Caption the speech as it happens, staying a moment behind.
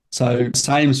So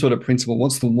same sort of principle.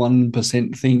 What's the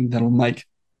 1% thing that'll make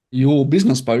your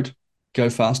business boat go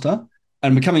faster?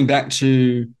 And we're coming back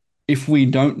to, if we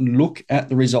don't look at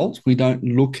the results, we don't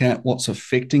look at what's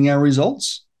affecting our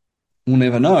results, we'll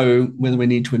never know whether we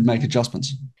need to make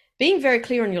adjustments. Being very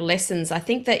clear on your lessons. I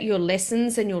think that your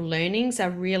lessons and your learnings are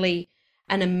really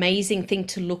an amazing thing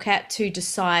to look at to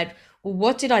decide, well,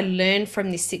 what did I learn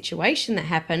from this situation that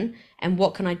happened and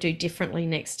what can I do differently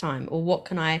next time? Or what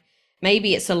can I,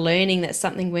 maybe it's a learning that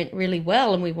something went really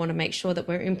well and we want to make sure that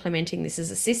we're implementing this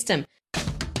as a system.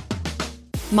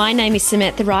 My name is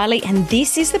Samantha Riley, and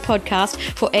this is the podcast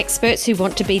for experts who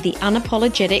want to be the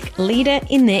unapologetic leader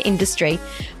in their industry.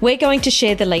 We're going to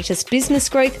share the latest business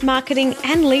growth, marketing,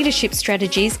 and leadership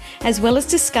strategies, as well as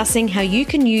discussing how you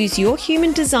can use your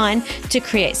human design to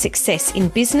create success in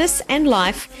business and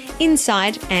life,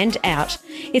 inside and out.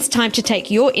 It's time to take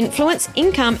your influence,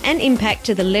 income, and impact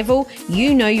to the level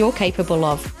you know you're capable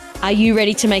of. Are you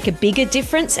ready to make a bigger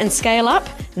difference and scale up?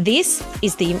 This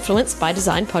is the Influence by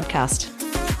Design podcast.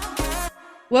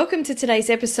 Welcome to today's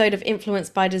episode of Influence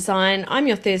by Design. I'm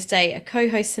your Thursday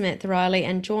co-host Samantha Riley,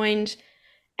 and joined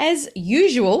as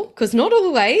usual, because not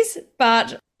always,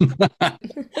 but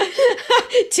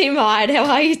Tim Hyde. How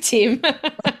are you, Tim?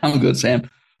 I'm good, Sam.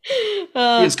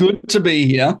 It's good to be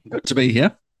here. Good to be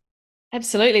here.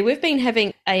 Absolutely. We've been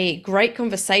having a great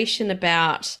conversation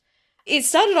about, it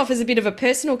started off as a bit of a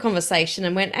personal conversation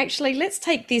and went, actually, let's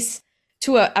take this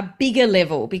to a bigger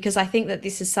level, because I think that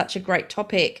this is such a great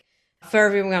topic for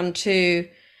everyone to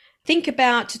think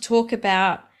about, to talk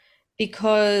about,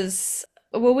 because,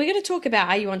 well, we're going to talk about,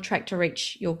 are you on track to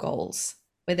reach your goals?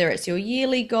 Whether it's your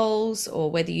yearly goals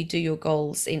or whether you do your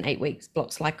goals in 8 weeks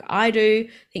blocks like I do.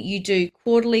 I think you do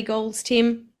quarterly goals,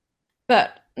 Tim.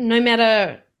 But no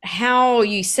matter how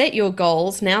you set your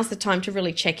goals, now's the time to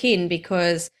really check in,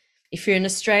 because if you're in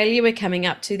Australia, we're coming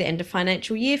up to the end of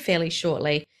financial year fairly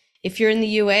shortly. If you're in the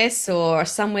US or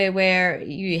somewhere where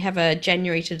you have a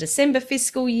January to December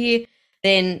fiscal year,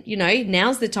 then, you know,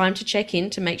 now's the time to check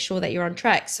in to make sure that you're on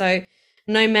track. So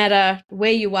no matter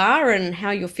where you are and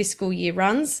how your fiscal year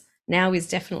runs, now is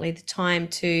definitely the time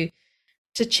to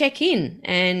check in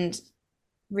and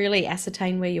really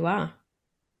ascertain where you are.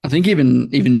 I think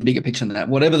even bigger picture than that,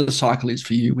 whatever the cycle is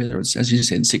for you, whether it's, as you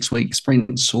said, 6 week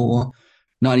sprints or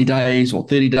 90 days or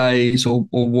 30 days or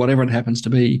whatever it happens to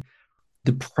be,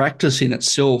 the practice in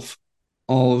itself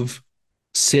of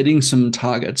setting some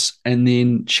targets and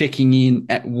then checking in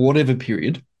at whatever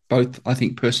period, both I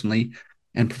think personally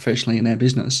and professionally in our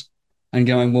business, and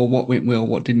going, well, what went well,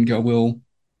 what didn't go well,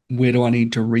 where do I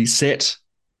need to reset,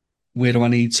 where do I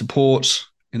need support,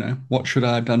 what should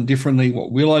I have done differently,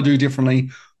 what will I do differently,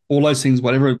 all those things,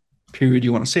 whatever period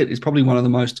you want to set, is probably one of the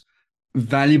most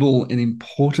valuable and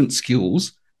important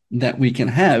skills that we can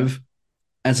have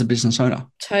as a business owner.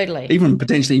 Totally. Even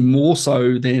potentially more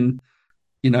so than,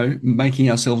 making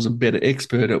ourselves a better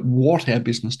expert at what our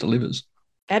business delivers.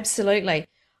 Absolutely.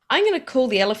 I'm going to call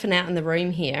the elephant out in the room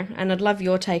here, and I'd love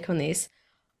your take on this.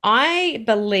 I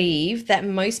believe that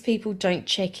most people don't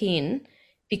check in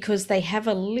because they have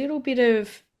a little bit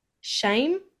of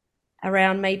shame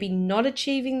around maybe not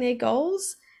achieving their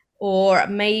goals, or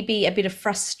maybe a bit of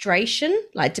frustration,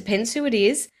 like depends who it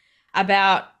is,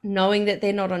 about knowing that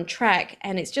they're not on track.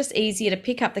 And it's just easier to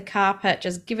pick up the carpet,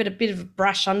 just give it a bit of a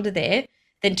brush under there,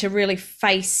 than to really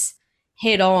face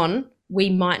head on, we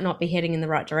might not be heading in the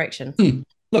right direction.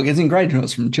 Look, it's ingrained in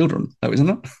us from children, though, isn't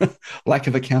it? Lack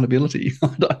of accountability.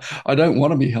 I don't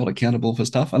want to be held accountable for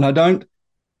stuff, and I don't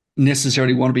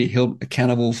necessarily want to be held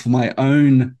accountable for my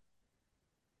own,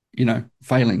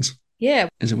 failings. Yeah.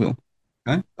 As it will.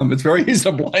 Okay? It's very easy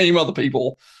to blame other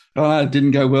people. Oh, it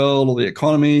didn't go well, or the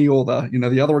economy, or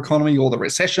the other economy, or the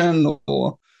recession,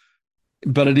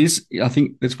 but it is, I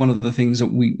think it's one of the things that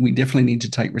we definitely need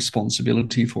to take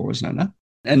responsibility for as an owner.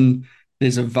 And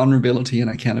there's a vulnerability and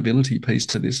accountability piece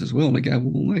to this as well, to go,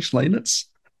 well, actually,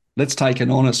 let's take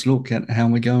an honest look at how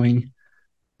we're going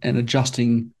and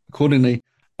adjusting accordingly.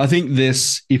 I think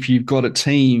if you've got a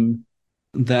team,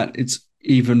 that it's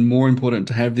even more important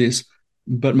to have this,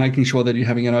 but making sure that you're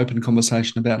having an open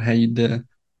conversation about how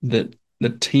the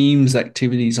team's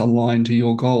activities align to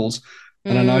your goals.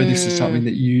 And I know this is something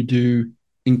that you do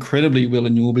incredibly well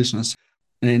in your business.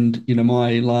 And,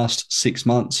 my last 6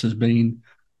 months has been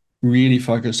really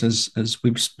focused, as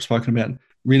we've spoken about,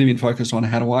 really been focused on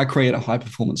how do I create a high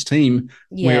performance team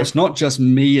where it's not just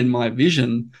me and my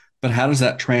vision, but how does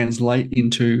that translate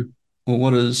into, well,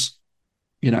 what does,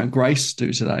 Grace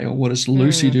do today? Or what does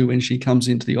Lucy do when she comes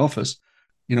into the office?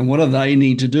 What do they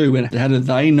need to do? And how do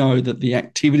they know that the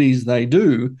activities they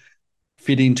do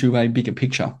fit into a bigger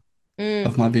picture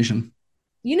of my vision?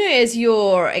 You know, as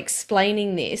you're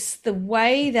explaining this, the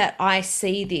way that I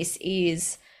see this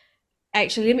is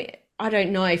actually, I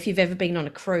don't know if you've ever been on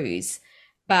a cruise,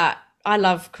 but I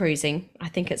love cruising. I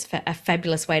think it's a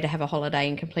fabulous way to have a holiday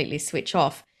and completely switch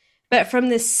off. But from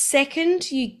the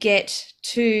second you get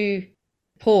to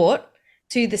port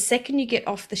to the second you get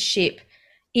off the ship,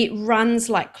 it runs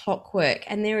like clockwork.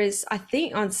 And there is, I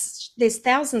think, there's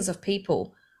thousands of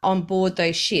people on board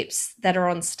those ships that are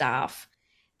on staff.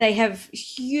 They have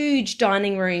huge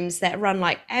dining rooms that run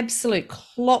like absolute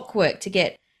clockwork to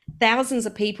get thousands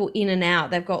of people in and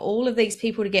out. They've got all of these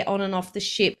people to get on and off the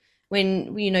ship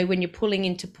when, you know, when you're pulling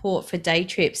into port for day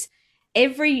trips.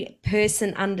 Every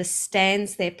person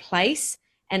understands their place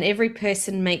and every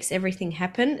person makes everything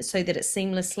happen so that it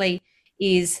seamlessly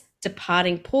is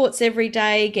departing ports every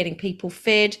day, getting people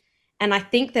fed. And I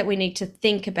think that we need to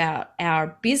think about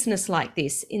our business like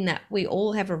this, in that we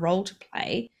all have a role to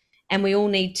play and we all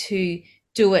need to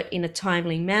do it in a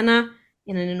timely manner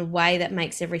and in a way that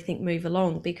makes everything move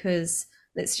along, because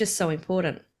it's just so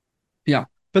important. Yeah.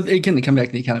 But again, they come back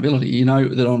to the accountability. You know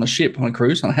that on a ship, on a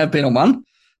cruise, and I have been on one.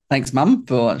 Thanks, Mum,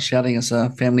 for shouting us a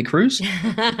family cruise.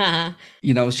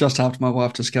 You know, it was just after my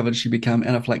wife discovered she became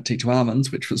anaphylactic to almonds,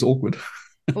 which was awkward.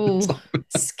 Oh, So,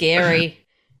 scary.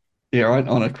 yeah, right,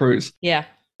 on a cruise. Yeah.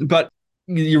 But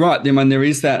you're right. I mean, there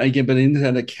is that again, but in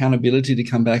that accountability to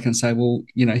come back and say, well,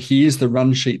 you know, here's the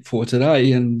run sheet for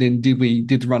today, and then did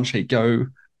the run sheet go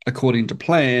according to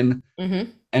plan, Mm-hmm.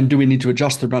 and do we need to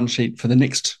adjust the run sheet for the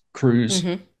next cruise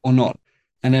Mm-hmm. or not?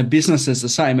 And our business is the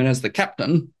same, and as the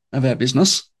captain of our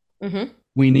business, Mm-hmm.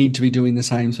 we need to be doing the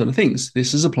same sort of things.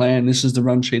 This is a plan. This is the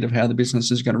run sheet of how the business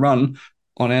is going to run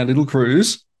on our little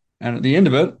cruise, and at the end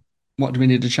of it, what do we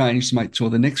need to change to make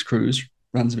sure the next cruise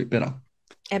runs a bit better?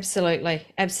 Absolutely.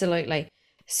 Absolutely.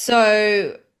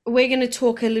 So we're going to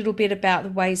talk a little bit about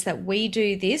the ways that we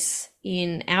do this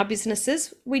in our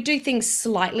businesses. We do things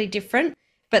slightly different,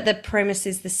 but the premise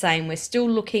is the same. We're still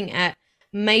looking at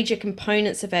major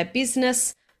components of our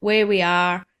business, where we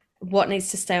are, what needs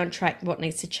to stay on track, what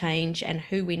needs to change, and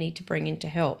who we need to bring in to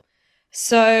help.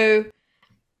 So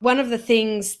one of the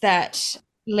things that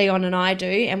Leon and I do,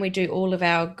 and we do all of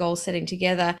our goal setting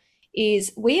together,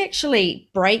 is we actually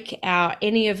break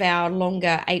any of our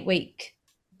longer 8-week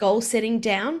goal setting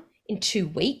down in 2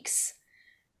 weeks.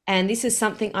 And this is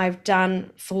something I've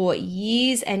done for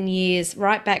years and years,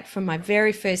 right back from my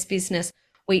very first business.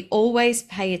 We always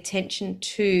pay attention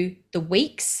to the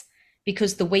weeks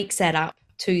because the weeks add up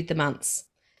to the months.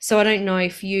 So I don't know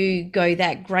if you go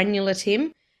that granular,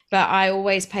 Tim, but I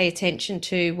always pay attention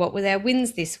to what were our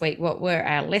wins this week, what were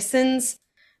our lessons,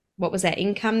 what was our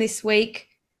income this week,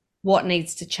 what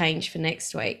needs to change for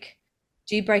next week.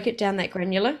 Do you break it down that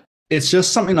granular? It's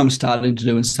just something I'm starting to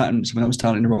do, and something I'm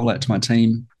starting to roll out to my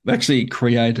team. I've actually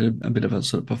created a bit of a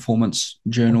sort of performance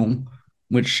journal,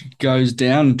 which goes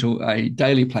down to a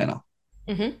daily planner.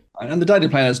 Mm-hmm. And the daily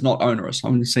planner is not onerous.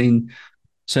 I'm seeing,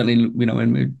 certainly, you know,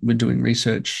 when we're doing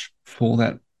research for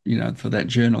that, you know, for that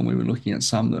journal, we were looking at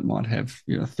some that might have,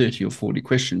 you know, 30 or 40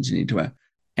 questions you need to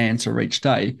answer each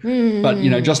day. But, you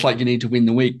know, just like you need to win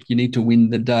the week, you need to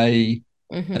win the day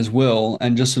as well.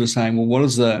 And just sort of saying, well, what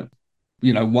is the,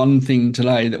 you know, one thing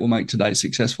today that will make today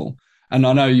successful? And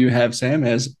I know you have, Sam,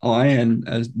 as I and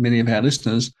as many of our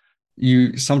listeners,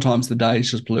 you sometimes the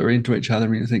days just blur into each other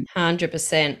and you think,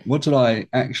 100%. what did I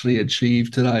actually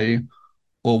achieve today?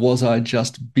 Or was I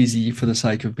just busy for the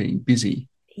sake of being busy?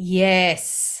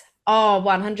 Yes. Oh,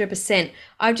 100%.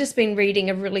 I've just been reading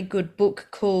a really good book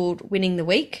called Winning the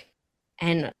Week,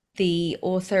 and the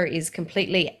author is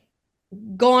completely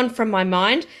gone from my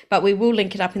mind, but we will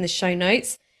link it up in the show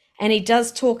notes. And he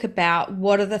does talk about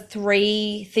what are the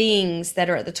 3 things that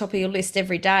are at the top of your list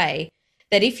every day,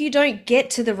 that if you don't get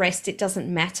to the rest, it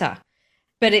doesn't matter.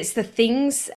 But it's the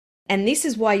things, and this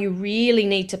is why you really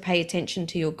need to pay attention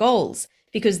to your goals,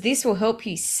 because this will help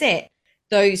you set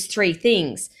those 3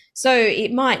 things. So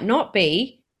it might not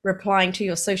be replying to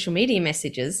your social media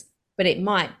messages, but it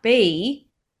might be,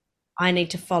 I need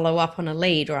to follow up on a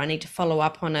lead, or I need to follow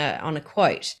up on a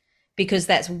quote, because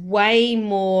that's way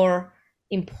more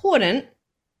important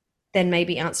than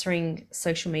maybe answering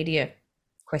social media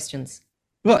questions.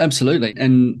 Well, absolutely.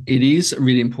 And it is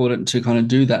really important to kind of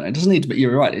do that. It doesn't need to be,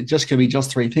 you're right, it just can be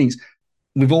just 3 things.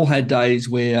 We've all had days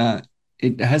where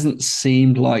it hasn't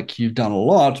seemed like you've done a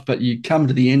lot, but you come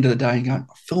to the end of the day and go, I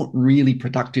felt really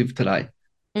productive today.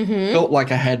 Felt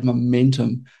like I had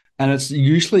momentum. And it's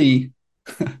usually,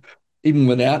 even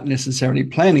without necessarily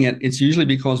planning it, it's usually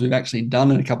because we've actually done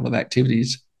a couple of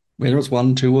activities, whether it's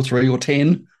 1, 2, or 3, or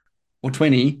 10, or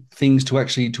 20 things to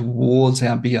actually towards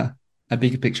our bigger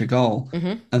picture goal.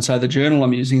 And so the journal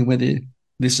I'm using, whether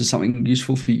this is something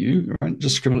useful for you, right?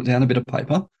 Just scribble it down a bit of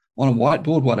paper on a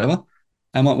whiteboard, whatever.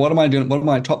 And what am I doing? What are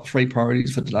my top three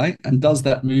priorities for today? And does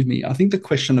that move me? I think the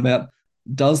question about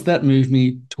does that move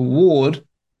me toward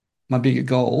my bigger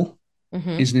goal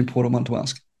Mm-hmm. is an important one to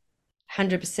ask.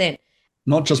 100%.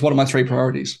 Not just what are my three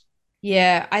priorities.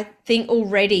 Yeah, I think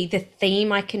already the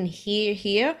theme I can hear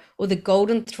here, or the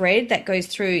golden thread that goes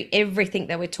through everything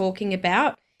that we're talking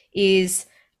about, is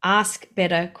ask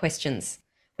better questions.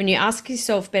 When you ask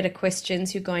yourself better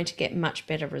questions, you're going to get much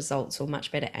better results or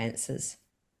much better answers.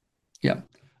 Yeah.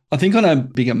 I think on a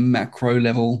bigger macro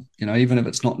level, even if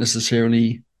it's not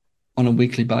necessarily on a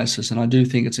weekly basis, and I do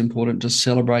think it's important to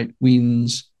celebrate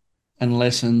wins and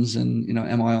lessons and,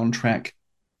 am I on track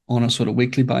on a sort of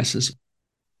weekly basis,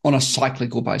 on a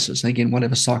cyclical basis. And again,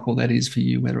 whatever cycle that is for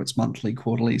you, whether it's monthly,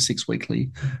 quarterly, 6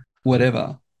 weekly,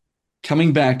 whatever,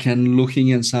 coming back and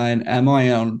looking and saying, am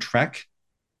I on track?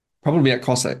 Probably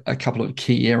across a couple of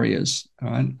key areas. All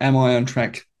right? Am I on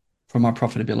track for my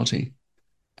profitability?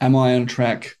 Am I on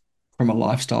track from a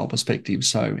lifestyle perspective?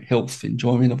 So health,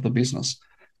 enjoyment of the business,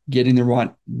 getting the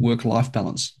right work-life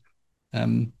balance.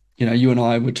 You and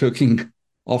I were talking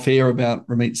off air about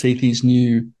Ramit Sethi's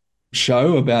new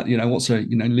show about, what's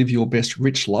live your best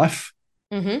rich life.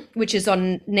 Mm-hmm. Which is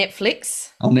on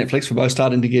Netflix. On Netflix, we're both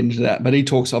starting to get into that. But he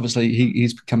talks, obviously,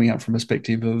 he's coming out from a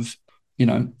perspective of,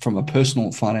 from a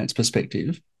personal finance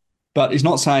perspective. But he's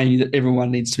not saying that everyone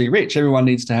needs to be rich. Everyone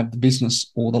needs to have the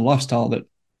business or the lifestyle that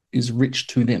is rich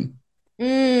to them.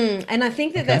 And I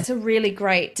think that that's a really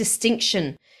great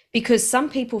distinction, because some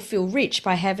people feel rich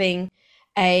by having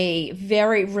a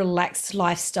very relaxed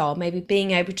lifestyle, maybe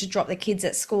being able to drop their kids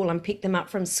at school and pick them up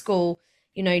from school,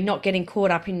 not getting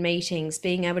caught up in meetings,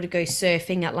 being able to go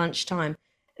surfing at lunchtime.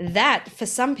 That for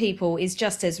some people is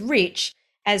just as rich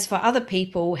as for other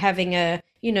people having an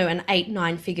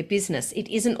 8-9 figure business. It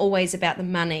isn't always about the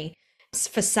money.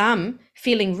 For some,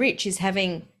 feeling rich is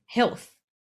having health.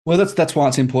 Well, that's why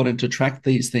it's important to track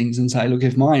these things and say, look,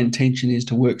 if my intention is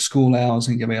to work school hours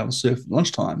and go out to surf at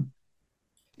lunchtime,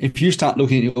 if you start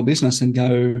looking at your business and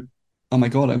go, oh my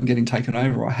God, I'm getting taken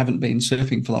over, I haven't been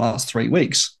surfing for the last 3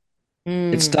 weeks,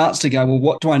 it starts to go, well,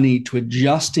 what do I need to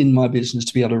adjust in my business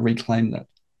to be able to reclaim that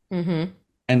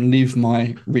and live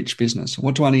my rich business?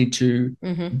 What do I need to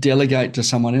delegate to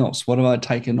someone else? What have I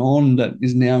taken on that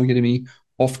is now getting me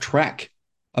off track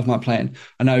of my plan?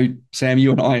 I know, Sam,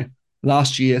 you and I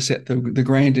last year set the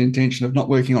grand intention of not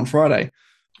working on Friday.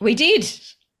 We did.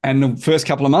 And the first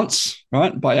couple of months,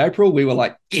 right, by April, we were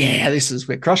like, yeah,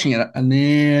 we're crushing it. And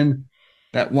then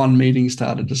that one meeting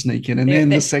started to sneak in, and then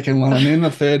the second one, and then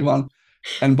the third one.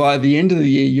 And by the end of the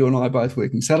year, you and I are both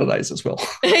working Saturdays as well.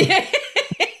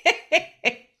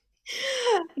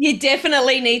 You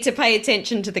definitely need to pay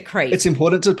attention to the creep. It's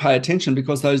important to pay attention,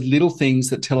 because those little things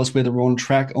that tell us whether we're on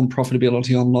track, on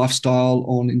profitability, on lifestyle,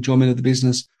 on enjoyment of the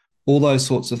business, all those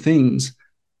sorts of things,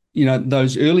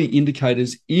 those early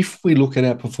indicators, if we look at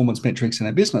our performance metrics in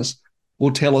our business,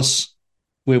 will tell us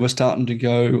where we're starting to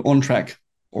go on track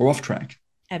or off track.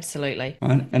 Absolutely.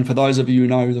 Right? And for those of you who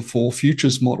know the 4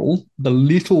 Futures model, the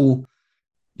little,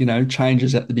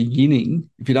 changes at the beginning,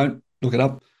 if you don't look it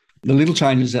up, the little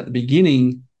changes at the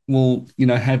beginning will,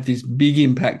 have this big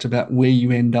impact about where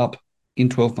you end up in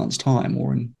 12 months' time,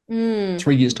 or in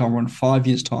 3 years' time, or in 5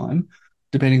 years' time,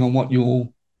 depending on what your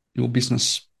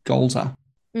business goals are.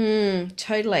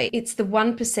 Totally. It's the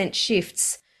 1%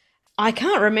 shifts. I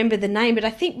can't remember the name, but I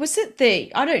think,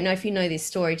 I don't know if you know this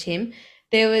story, Tim.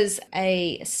 There was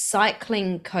a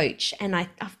cycling coach, and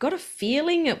I've got a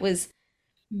feeling it was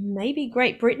maybe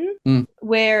Great Britain,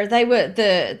 where they were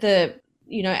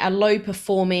a low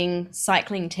performing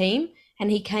cycling team.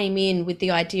 And he came in with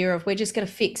the idea of, we're just going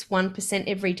to fix 1%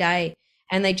 every day.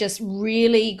 And they just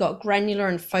really got granular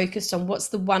and focused on what's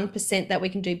the 1% that we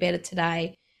can do better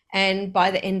today. And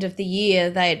by the end of the year,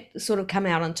 they'd sort of come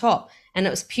out on top. And it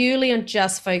was purely on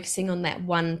just focusing on that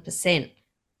 1%.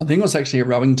 I think it was actually a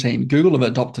rowing team. Google have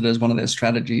adopted it as one of their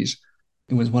strategies.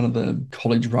 It was one of the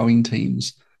college rowing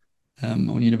teams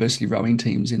or university rowing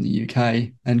teams in the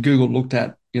UK. And Google looked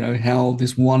at, how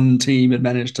this one team had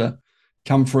managed to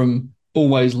come from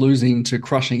always losing to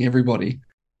crushing everybody.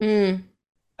 And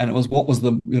it was, what's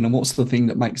the thing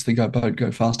that makes the boat go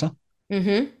faster?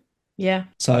 Yeah.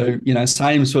 So,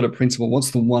 same sort of principle.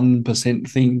 What's the 1%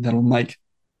 thing that'll make,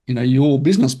 your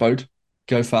business boat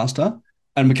go faster?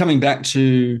 And we're coming back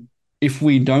to, if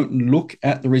we don't look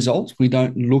at the results, we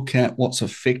don't look at what's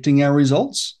affecting our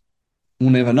results,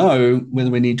 we'll never know whether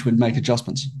we need to make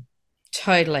adjustments.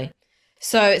 Totally.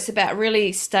 So it's about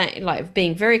really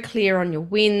being very clear on your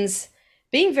wins,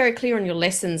 being very clear on your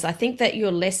lessons. I think that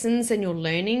your lessons and your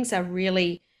learnings are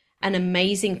really an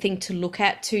amazing thing to look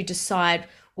at to decide,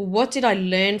 well, what did I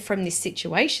learn from this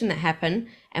situation that happened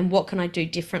and what can I do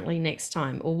differently next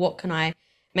time? Or what can I,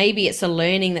 maybe it's a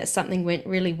learning that something went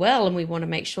really well and we want to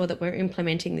make sure that we're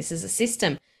implementing this as a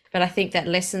system. But I think that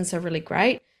lessons are really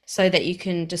great so that you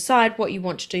can decide what you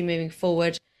want to do moving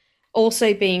forward.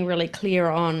 Also being really clear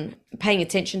on paying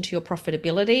attention to your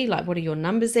profitability, like what are your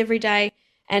numbers every day,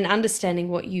 and understanding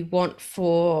what you want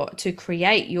to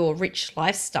create your rich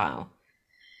lifestyle.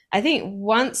 I think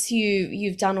once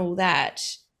you've done all that,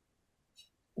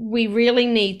 we really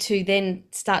need to then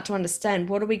start to understand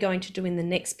what are we going to do in the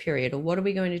next period, or what are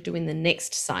we going to do in the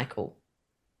next cycle.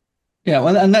 Yeah,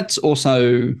 well, and that's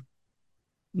also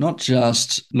not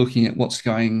just looking at what's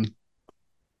going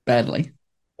badly,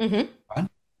 Mm-hmm. right?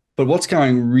 But what's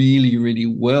going really, really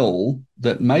well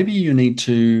that maybe you need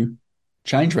to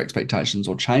change your expectations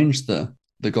or change the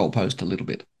goalpost a little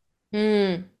bit,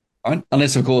 Mm, right?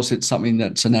 Unless, of course, it's something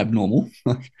that's an abnormal.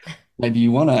 Maybe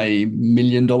you won $1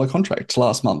 million contract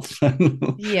last month,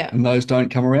 yeah. and those don't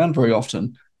come around very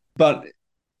often. But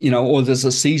or there's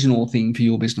a seasonal thing for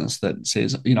your business that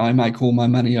says, I make all my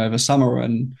money over summer,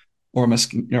 or I'm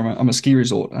a ski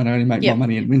resort and I only make my Yep.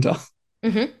 money in winter.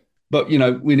 Mm-hmm. But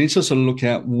we need to sort of look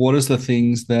at what is the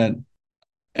things that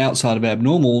outside of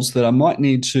abnormals that I might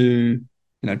need to,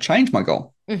 change my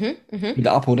goal, Mm-hmm. Mm-hmm. either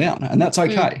up or down, and that's Mm,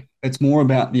 okay. It's more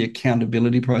about the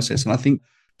accountability process, and I think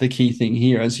the key thing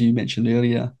here, as you mentioned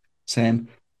earlier, Sam,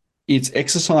 it's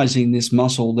exercising this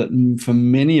muscle that for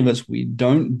many of us we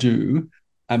don't do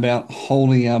about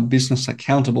holding our business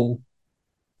accountable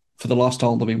for the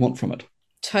lifestyle that we want from it.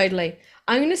 totally.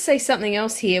 I'm going to say something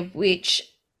else here, which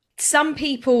some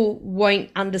people won't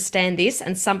understand this,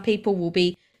 and some people will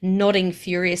be nodding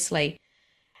furiously.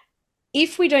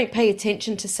 If we don't pay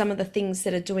attention to some of the things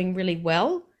that are doing really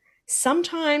well,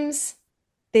 sometimes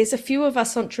there's a few of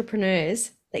us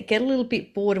entrepreneurs that get a little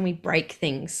bit bored and we break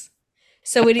things.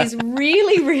 So it is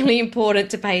really, really important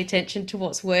to pay attention to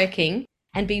what's working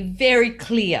and be very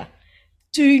clear.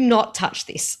 Do not touch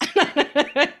this.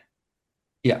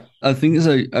 Yeah, I think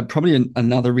there's probably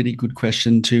another really good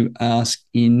question to ask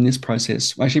in this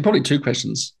process. Well, actually, probably two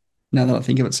questions now that I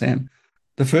think of it, Sam.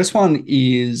 The first one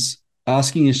is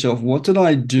asking yourself, what did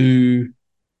I do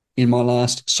in my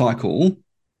last cycle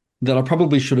that I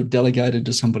probably should have delegated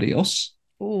to somebody else?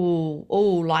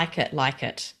 Oh, like it, like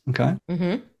it. Okay.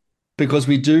 Mm-hmm. Because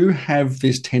we do have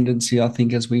this tendency, I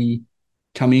think, as we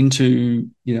come into,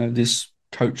 this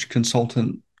coach,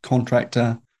 consultant,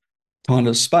 contractor kind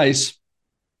of space,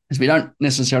 is we don't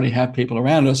necessarily have people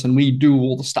around us and we do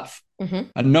all the stuff Mm-hmm.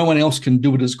 and no one else can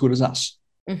do it as good as us.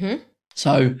 Mm-hmm.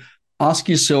 So ask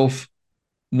yourself,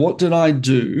 what did I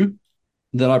do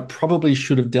that I probably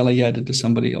should have delegated to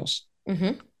somebody else?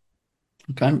 Mm-hmm.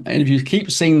 Okay. And if you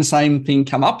keep seeing the same thing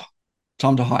come up,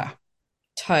 time to hire.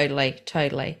 Totally,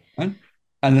 totally. Right?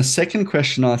 And the second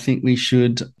question I think we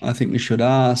should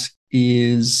ask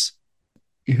is,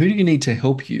 who do you need to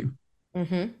help you?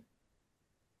 Mm-hmm.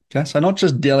 Okay. So not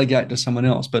just delegate to someone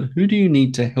else, but who do you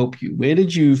need to help you? Where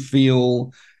did you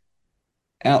feel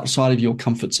outside of your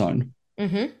comfort zone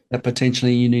Mm-hmm. that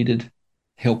potentially you needed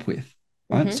help with?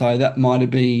 Right. Mm-hmm. So that might have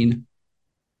been,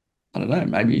 I don't know,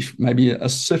 maybe a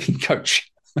surfing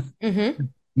coach. Mm-hmm.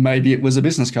 Maybe it was a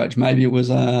business coach. Maybe it was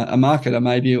a marketer.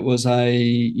 Maybe it was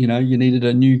you needed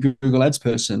a new Google Ads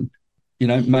person.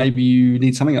 Maybe you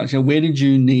need something else. Where did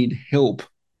you need help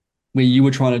where you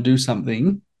were trying to do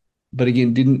something, but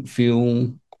again, didn't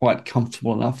feel quite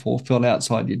comfortable enough or felt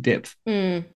outside your depth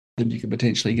Mm. that you could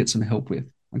potentially get some help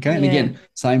with? Okay. And Yeah. again,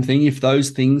 same thing. If those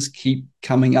things keep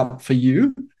coming up for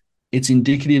you, it's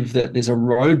indicative that there's a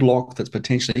roadblock that's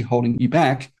potentially holding you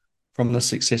back from the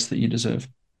success that you deserve.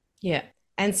 Yeah.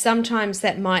 And sometimes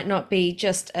that might not be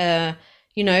just a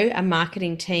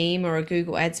marketing team or a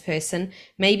Google Ads person.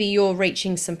 Maybe you're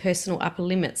reaching some personal upper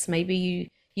limits. Maybe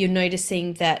you're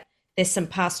noticing that there's some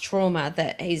past trauma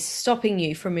that is stopping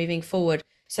you from moving forward.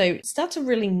 So start to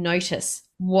really notice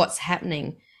what's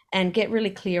happening and get really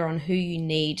clear on who you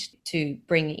need to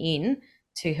bring in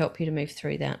to help you to move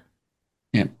through that.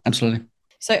 Yeah, absolutely.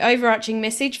 So, overarching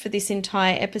message for this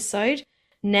entire episode: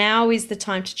 now is the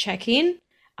time to check in.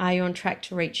 Are you on track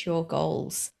to reach your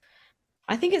goals?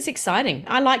 I think it's exciting.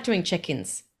 I like doing check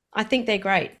ins, I think they're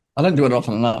great. I don't do it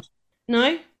often enough.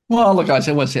 No? Well, look, I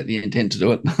always set the intent to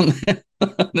do it.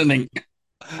 And then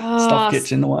stuff Oh,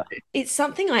 gets in the way. it's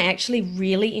something I actually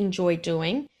really enjoy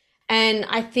doing. And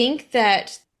I think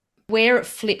that where it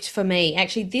flipped for me,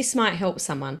 actually, this might help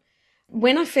someone.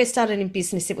 When I first started in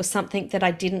business, it was something that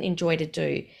I didn't enjoy to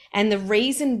do. And the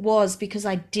reason was because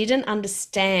I didn't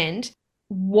understand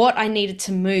what I needed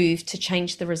to move to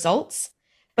change the results.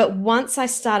 But once I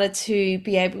started to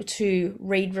be able to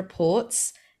read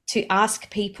reports, to ask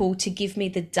people to give me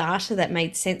the data that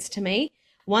made sense to me,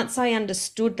 once I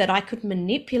understood that I could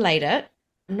manipulate it,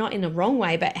 not in a wrong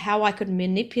way, but how I could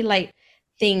manipulate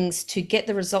things to get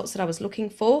the results that I was looking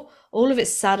for, all of a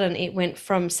sudden it went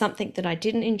from something that I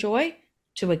didn't enjoy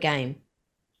to a game.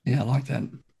 Yeah, I like that.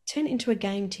 Turn it into a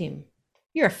game, Tim.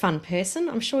 You're a fun person.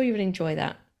 I'm sure you would enjoy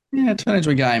that. Yeah, turn it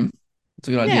into a game. That's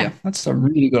a good idea. Yeah, That's a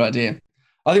really good idea.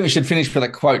 I think we should finish with a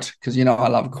quote because you know I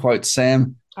love quotes,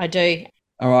 Sam. I do.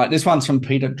 All right, this one's from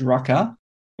Peter Drucker.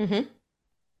 Mm-hmm. And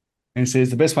he says,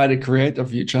 the best way to create the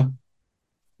future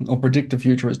or predict the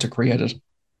future is to create it.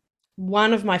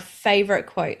 One of my favorite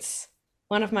quotes.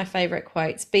 One of my favorite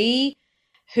quotes. Be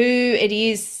who it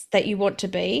is that you want to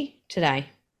be today.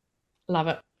 Love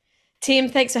it. Tim,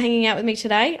 thanks for hanging out with me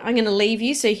today. I'm going to leave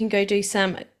you so you can go do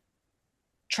some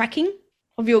tracking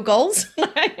of your goals.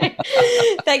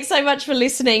 Thanks so much for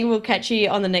listening. We'll catch you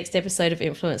on the next episode of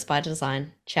Influence by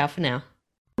Design. Ciao for now.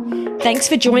 Thanks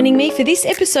for joining me for this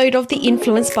episode of the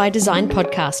Influence by Design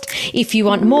podcast. If you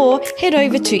want more, head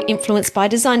over to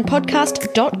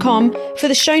influencebydesignpodcast.com for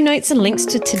the show notes and links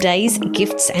to today's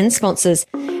gifts and sponsors.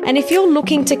 And if you're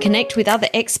looking to connect with other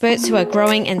experts who are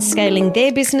growing and scaling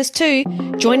their business too,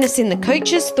 join us in the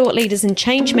Coaches, Thought Leaders and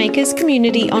Change Makers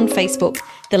community on Facebook.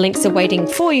 The links are waiting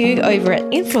for you over at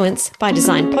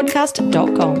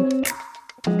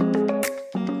influencebydesignpodcast.com.